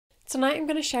Tonight I'm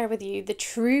going to share with you the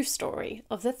true story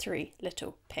of the three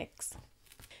little pigs.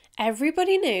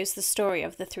 Everybody knows the story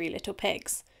of the three little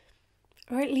pigs,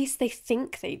 or at least they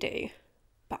think they do,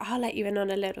 but I'll let you in on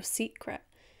a little secret.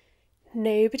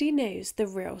 Nobody knows the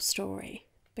real story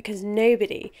because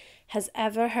nobody has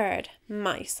ever heard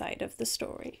my side of the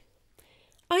story.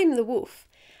 I'm the wolf,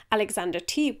 Alexander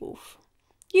T. Wolf.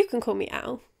 You can call me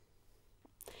Al.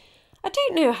 I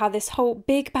don't know how this whole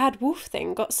big bad wolf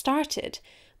thing got started,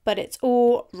 but it's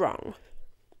all wrong.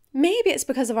 Maybe it's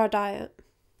because of our diet.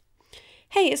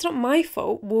 Hey, it's not my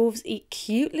fault wolves eat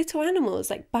cute little animals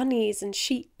like bunnies and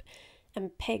sheep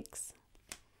and pigs.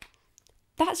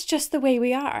 That's just the way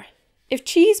we are. If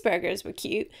cheeseburgers were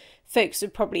cute, folks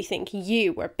would probably think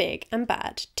you were big and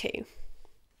bad too.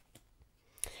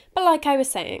 But like I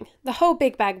was saying, the whole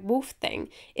big bad wolf thing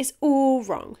is all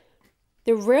wrong.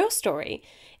 The real story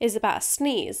is about a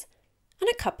sneeze and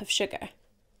a cup of sugar.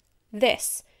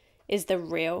 This is the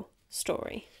real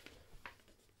story.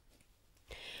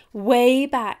 Way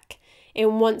back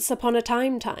in Once Upon a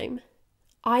Time,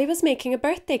 I was making a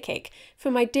birthday cake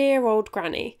for my dear old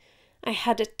granny. I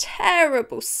had a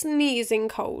terrible sneezing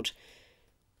cold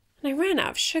and I ran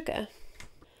out of sugar.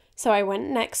 So I went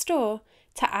next door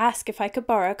to ask if I could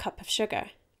borrow a cup of sugar.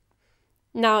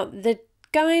 Now, the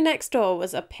guy next door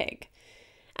was a pig,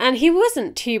 and he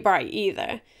wasn't too bright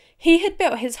either. He had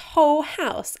built his whole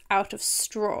house out of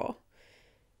straw.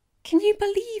 Can you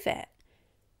believe it?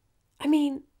 I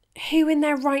mean, who in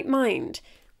their right mind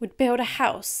would build a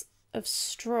house of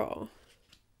straw?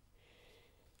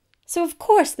 So of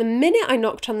course, the minute I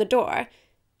knocked on the door,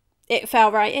 it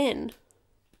fell right in.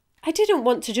 I didn't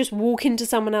want to just walk into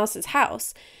someone else's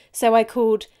house, so I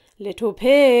called, little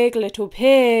pig,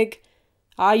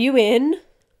 are you in?"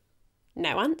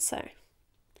 No answer.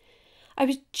 I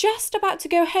was just about to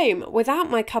go home without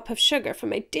my cup of sugar for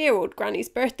my dear old granny's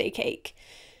birthday cake.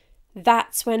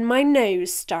 That's when my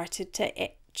nose started to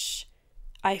itch.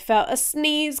 I felt a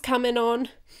sneeze coming on.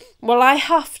 Well, I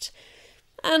huffed,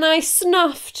 and I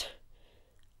snuffed,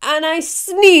 and I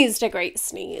sneezed a great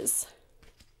sneeze.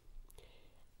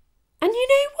 And you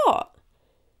know what?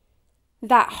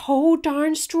 That whole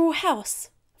darn straw house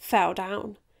fell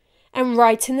down, and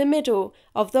right in the middle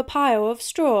of the pile of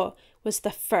straw was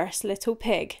the first little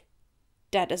pig,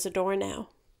 dead as a doornail.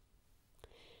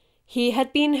 He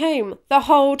had been home the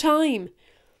whole time.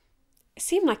 It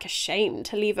seemed like a shame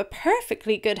to leave a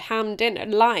perfectly good ham dinner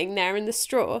lying there in the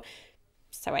straw,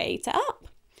 so I ate it up.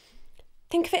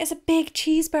 Think of it as a big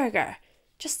cheeseburger,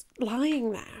 just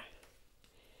lying there.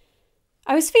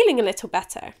 I was feeling a little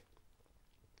better,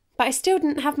 but I still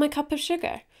didn't have my cup of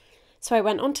sugar, so I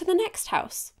went on to the next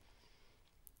house.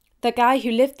 The guy who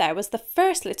lived there was the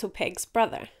first little pig's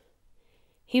brother.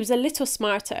 He was a little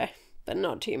smarter, but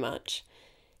not too much.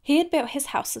 He had built his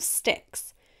house of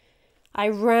sticks. I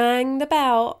rang the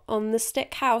bell on the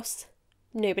stick house.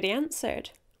 Nobody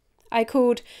answered. I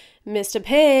called, Mr.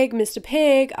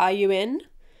 Pig, are you in?"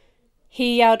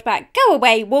 He yelled back, "Go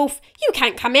away, wolf, you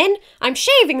can't come in. I'm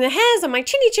shaving the hairs on my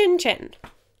chinny chin chin."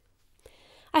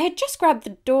 I had just grabbed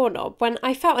the doorknob when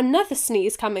I felt another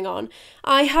sneeze coming on.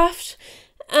 I huffed,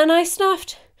 and I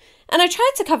snuffed, and I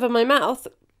tried to cover my mouth,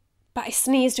 but I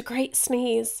sneezed a great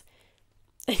sneeze.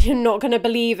 And you're not going to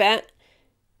believe it,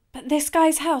 but this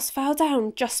guy's house fell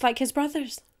down just like his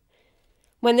brother's.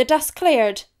 When the dust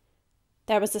cleared,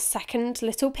 there was a second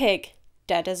little pig,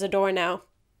 dead as a doornail.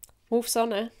 Wolf's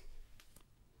honour.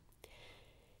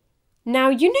 Now,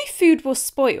 you know food will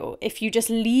spoil if you just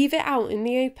leave it out in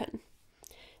the open.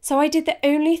 So I did the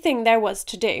only thing there was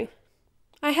to do.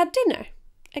 I had dinner,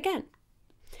 again.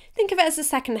 Think of it as a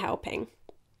second helping.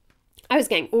 I was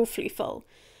getting awfully full.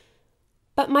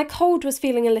 But my cold was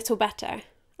feeling a little better,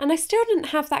 and I still didn't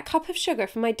have that cup of sugar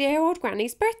for my dear old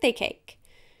granny's birthday cake.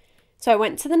 So I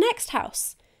went to the next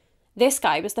house. This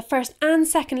guy was the first and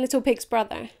second little pig's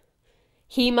brother.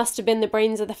 He must have been the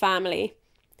brains of the family.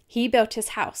 He built his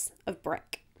house of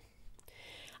brick.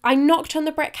 I knocked on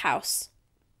the brick house.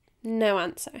 No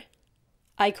answer.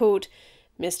 I called,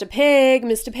 Mr.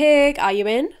 Pig, are you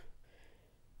in?"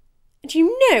 And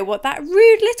you know what that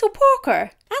rude little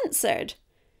porker answered?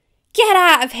 "Get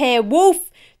out of here, wolf!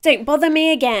 Don't bother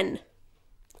me again."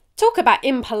 Talk about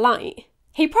impolite.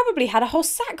 He probably had a whole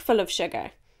sack full of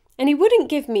sugar, and he wouldn't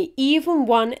give me even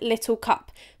one little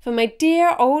cup for my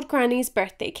dear old granny's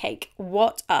birthday cake.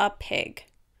 What a pig.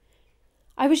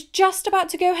 I was just about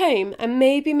to go home and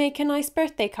maybe make a nice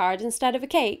birthday card instead of a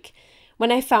cake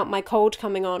when I felt my cold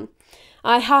coming on.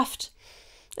 I huffed,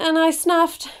 and I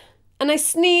snuffed, and I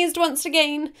sneezed once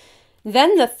again.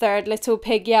 Then the third little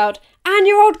pig yelled, "And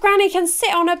your old granny can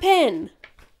sit on a pin."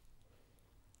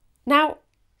 Now,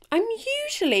 I'm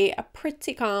usually a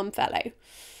pretty calm fellow.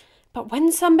 But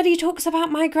when somebody talks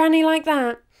about my granny like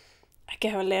that, I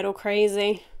go a little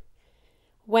crazy.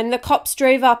 When the cops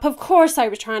drove up, of course I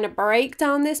was trying to break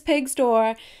down this pig's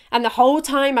door, and the whole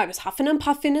time I was huffing and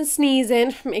puffing and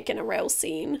sneezing, making a real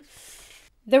scene.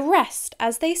 The rest,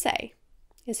 as they say,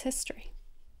 is history.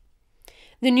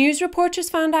 The news reporters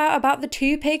found out about the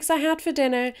 2 pigs I had for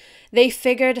dinner. They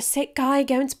figured a sick guy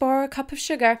going to borrow a cup of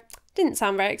sugar didn't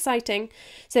sound very exciting,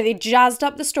 so they jazzed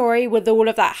up the story with all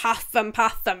of that huff and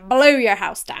puff and blow your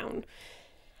house down.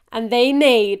 And they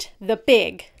made the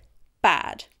big,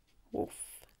 bad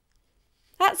wolf.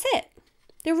 That's it.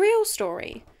 The real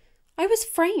story. I was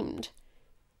framed.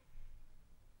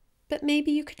 But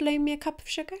maybe you could loan me a cup of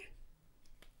sugar?